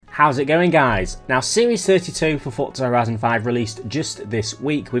How's it going, guys? Now, Series 32 for Forza Horizon 5 released just this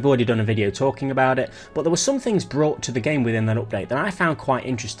week. We've already done a video talking about it, but there were some things brought to the game within that update that I found quite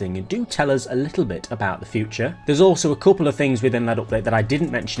interesting and do tell us a little bit about the future. There's also a couple of things within that update that I didn't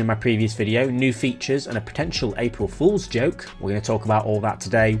mention in my previous video, new features and a potential April Fool's joke. We're going to talk about all that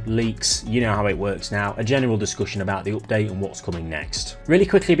today, leaks, you know how it works now, a general discussion about the update and what's coming next. Really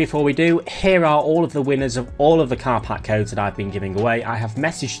quickly before we do, here are all of the winners of all of the car pack codes that I've been giving away. I have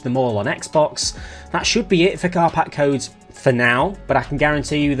messaged them all on Xbox. That should be it for car pack codes for now, but I can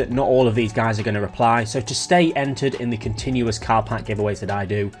guarantee you that not all of these guys are going to reply. So to stay entered in the continuous car pack giveaways that I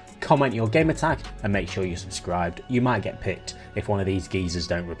do, comment your gamer tag and make sure you're subscribed. You might get picked if one of these geezers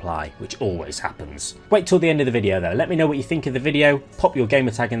don't reply, which always happens. Wait till the end of the video though. Let me know what you think of the video. Pop your gamer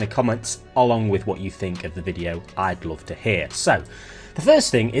tag in the comments along with what you think of the video. I'd love to hear. So the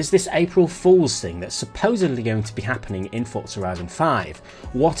first thing is this April Fool's thing that's supposedly going to be happening in Forza Horizon 5.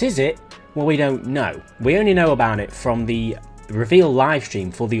 What is it? Well, we don't know. We only know about it from the reveal live stream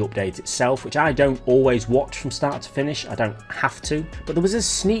for the update itself, which I don't always watch from start to finish. I don't have to, but there was a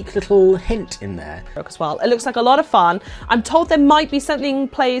sneak little hint in there as well. It looks like a lot of fun. I'm told there might be something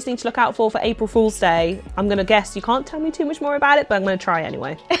players need to look out for April Fool's Day. I'm gonna guess you can't tell me too much more about it, but I'm gonna try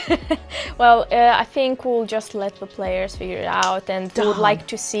anyway. Well, I think we'll just let the players figure it out, and would like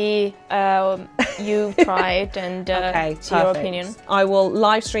to see you try it and okay, see your opinion. I will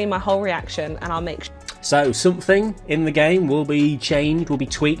live stream my whole reaction and I'll make sure. So something in the game will be changed, will be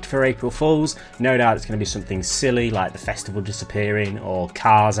tweaked for April Fools. No doubt it's going to be something silly like the festival disappearing or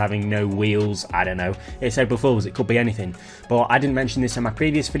cars having no wheels. I don't know. It's April Fools, it could be anything. But I didn't mention this in my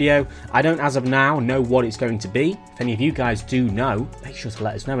previous video. I don't as of now know what it's going to be. If any of you guys do know, make sure to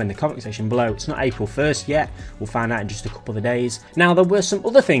let us know in the comment section below. It's not April 1st yet. We'll find out in just a couple of days. Now, there were some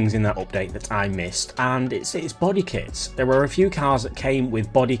other things in that update that I missed, and it's body kits. There were a few cars that came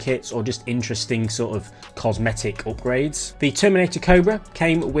with body kits or just interesting sort of cosmetic upgrades. The Terminator Cobra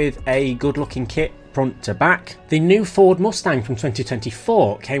came with a good looking kit front to back. The new Ford Mustang from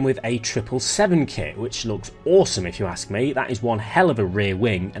 2024 came with a 777 kit, which looks awesome if you ask me. That is one hell of a rear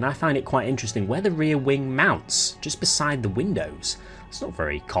wing, and I find it quite interesting where the rear wing mounts, just beside the windows. It's not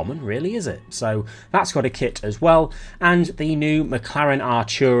very common really, is it? So that's got a kit as well. And the new McLaren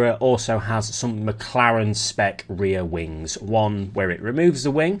Artura also has some McLaren spec rear wings. One where it removes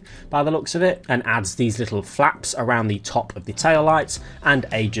the wing by the looks of it and adds these little flaps around the top of the tail lights, and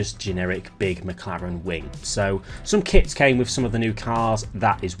a just generic big McLaren wing. So some kits came with some of the new cars.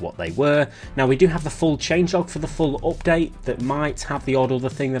 That is what they were. Now we do have the full changelog for the full update that might have the odd other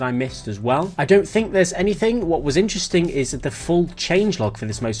thing that I missed as well. I don't think there's anything. What was interesting is that the full changelog for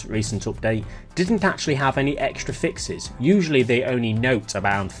this most recent update didn't actually have any extra fixes. Usually they only note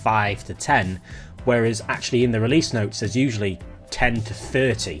around 5 to 10, whereas actually in the release notes there's usually 10 to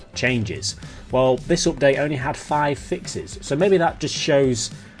 30 changes. Well, this update only had 5 fixes, so maybe that just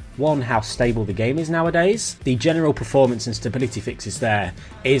shows one, how stable the game is nowadays. The general performance and stability fixes there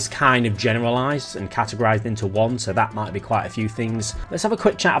is kind of generalized and categorized into one, so that might be quite a few things. Let's have a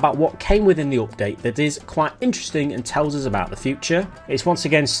quick chat about what came within the update that is quite interesting and tells us about the future. It's once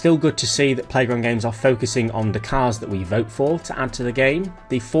again still good to see that Playground Games are focusing on the cars that we vote for to add to the game.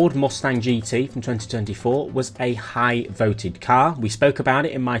 The Ford Mustang GT from 2024 was a high voted car. We spoke about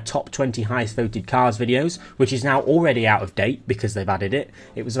it in my top 20 highest voted cars videos, which is now already out of date because they've added it.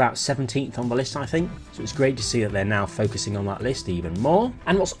 It was about 17th on the list, I think, so it's great to see that they're now focusing on that list even more.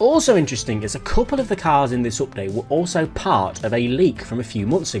 And what's also interesting is a couple of the cars in this update were also part of a leak from a few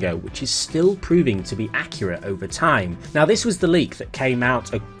months ago, which is still proving to be accurate over time. Now, this was the leak that came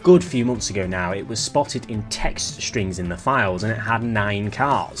out a good few months ago now. It was spotted in text strings in the files and it had 9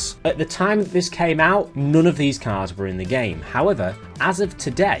 cars. At the time that this came out, none of these cars were in the game. However, as of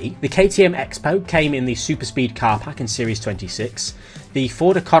today, the KTM Expo came in the Super Speed car pack in Series 26, the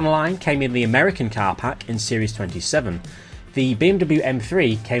Ford Econoline came in the American car pack in Series 27, the BMW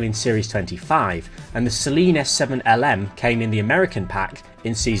M3 came in Series 25, and the Celine S7 LM came in the American pack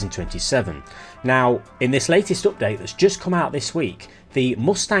in Season 27. Now, in this latest update that's just come out this week, the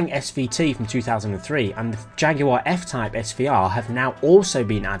Mustang SVT from 2003 and the Jaguar F-Type SVR have now also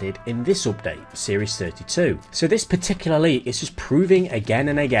been added in this update, Series 32. So this particular leak is just proving again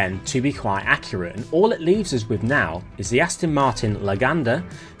and again to be quite accurate, and all it leaves us with now is the Aston Martin Lagonda,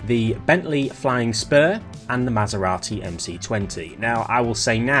 the Bentley Flying Spur, and the Maserati MC20. Now, I will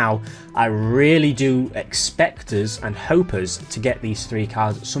say now, I really do expect us and hope us to get these 3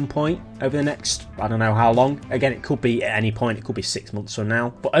 cars at some point over the next, I don't know how long. Again, it could be at any point, it could be 6 months. months from now.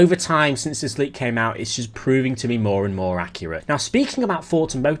 But over time, since this leak came out, it's just proving to be more and more accurate. Now, speaking about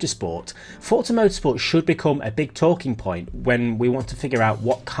Forza Motorsport should become a big talking point when we want to figure out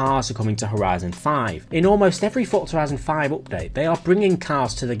what cars are coming to Horizon 5. In almost every Forza Horizon 5 update, they are bringing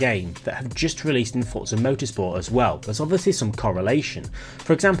cars to the game that have just released in Forza Motorsport as well. There's obviously some correlation.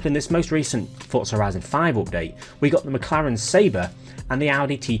 For example, in this most recent Forza Horizon 5 update, we got the McLaren Sabre and the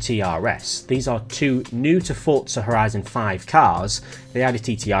Audi TT RS. These are two new to Forza Horizon 5 cars. The Audi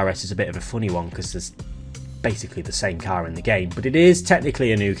TT RS is a bit of a funny one because there's basically the same car in the game, but it is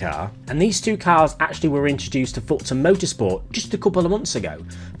technically a new car. And these two cars actually were introduced to Forza Motorsport just a couple of months ago.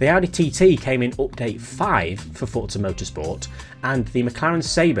 The Audi TT came in update 5 for Forza Motorsport, and the McLaren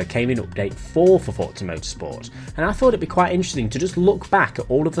Sabre came in update 4 for Forza Motorsport. And I thought it'd be quite interesting to just look back at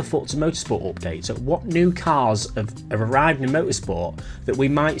all of the Forza Motorsport updates, at what new cars have arrived in Motorsport that we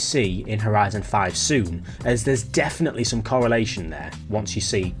might see in Horizon 5 soon, as there's definitely some correlation there once you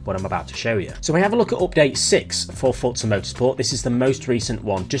see what I'm about to show you. So we have a look at update 6 for Forza Motorsport. This is the most recent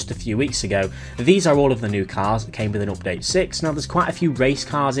one, just a few weeks ago. These are all of the new cars that came with an update 6. Now there's quite a few race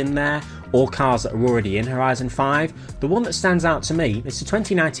cars in there, or cars that are already in Horizon 5. The one that stands out to me is the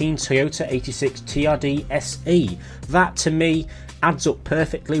 2019 Toyota 86 TRD SE. That to me adds up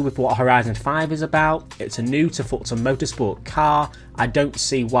perfectly with what Horizon 5 is about. It's a new to Forza Motorsport car. I don't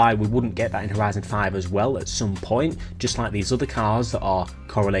see why we wouldn't get that in Horizon 5 as well at some point, just like these other cars that are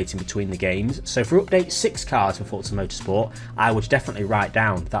correlating between the games. So for update 6 cars for Forza Motorsport, I would definitely write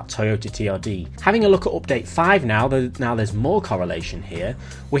down that Toyota TRD. Having a look at update 5 now there's more correlation here.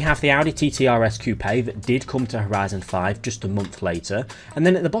 We have the Audi TT RS Coupe that did come to Horizon 5 just a month later, and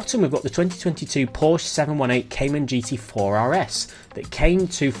then at the bottom we've got the 2022 Porsche 718 Cayman GT4 RS that came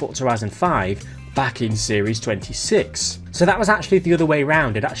to Forza Horizon 5 back in Series 26. So that was actually the other way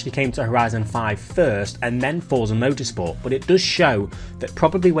around. It actually came to Horizon 5 first and then Forza Motorsport, but it does show that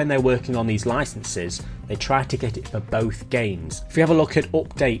probably when they're working on these licenses, they try to get it for both games. If we have a look at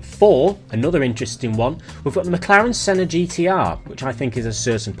update 4, another interesting one, we've got the McLaren Senna GTR, which I think is a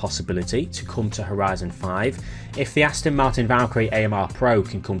certain possibility to come to Horizon 5. If the Aston Martin Valkyrie AMR Pro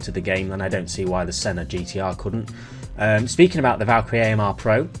can come to the game, then I don't see why the Senna GTR couldn't. Speaking about the Valkyrie AMR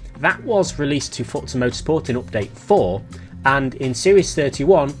Pro, that was released to Forza Motorsport in update 4, and in Series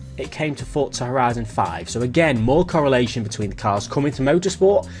 31 it came to Forza Horizon 5. So again, more correlation between the cars coming to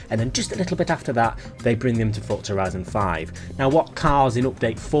Motorsport, and then just a little bit after that they bring them to Forza Horizon 5. Now what cars in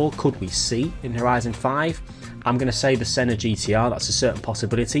update 4 could we see in Horizon 5? I'm going to say the Senna GTR, that's a certain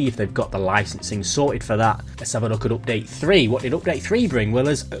possibility if they've got the licensing sorted for that. Let's have a look at Update 3. What did Update 3 bring? Well,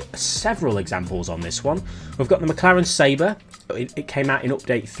 there's several examples on this one. We've got the McLaren Sabre. It came out in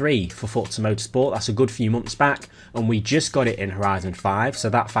Update 3 for Forza Motorsport. That's a good few months back, and we just got it in Horizon 5, so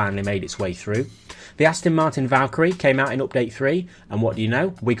that finally made its way through. The Aston Martin Valkyrie came out in Update 3, and what do you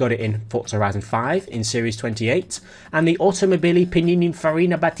know? We got it in Forza Horizon 5 in Series 28, and the Automobili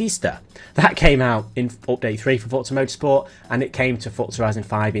Pininfarina Battista, that came out in Update 3 for Forza Motorsport, and it came to Forza Horizon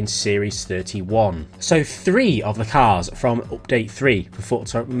 5 in Series 31. So 3 of the cars from Update 3 for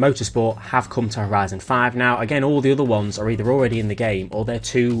Forza Motorsport have come to Horizon 5 now. Again, all the other ones are either already in the game or they're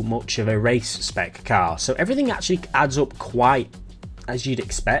too much of a race spec car. So everything actually adds up quite as you'd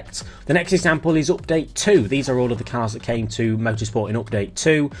expect. The next example is Update 2. These are all of the cars that came to Motorsport in Update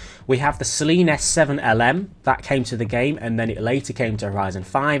 2. We have the Celine S7 LM, that came to the game and then it later came to Horizon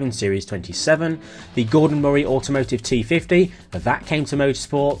 5 in Series 27. The Gordon Murray Automotive T50, that came to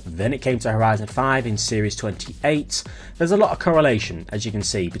Motorsport, then it came to Horizon 5 in Series 28. There's a lot of correlation, as you can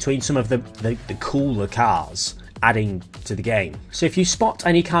see, between some of the cooler cars adding to the game. So if you spot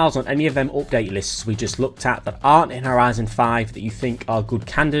any cars on any of them update lists we just looked at that aren't in Horizon 5 that you think are good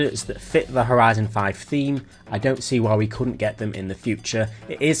candidates that fit the Horizon 5 theme, I don't see why we couldn't get them in the future.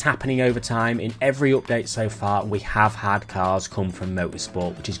 It is happening over time. In every update so far we have had cars come from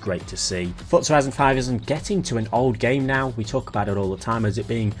Motorsport, which is great to see. Forza Horizon 5 isn't getting to an old game now. We talk about it all the time as it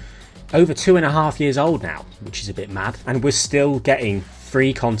being over 2.5 years old now, which is a bit mad, and we're still getting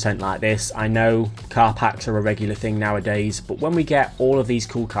free content like this. I know car packs are a regular thing nowadays, but when we get all of these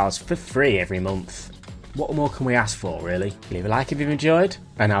cool cars for free every month, what more can we ask for, really? Leave a like if you've enjoyed,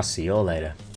 and I'll see you all later.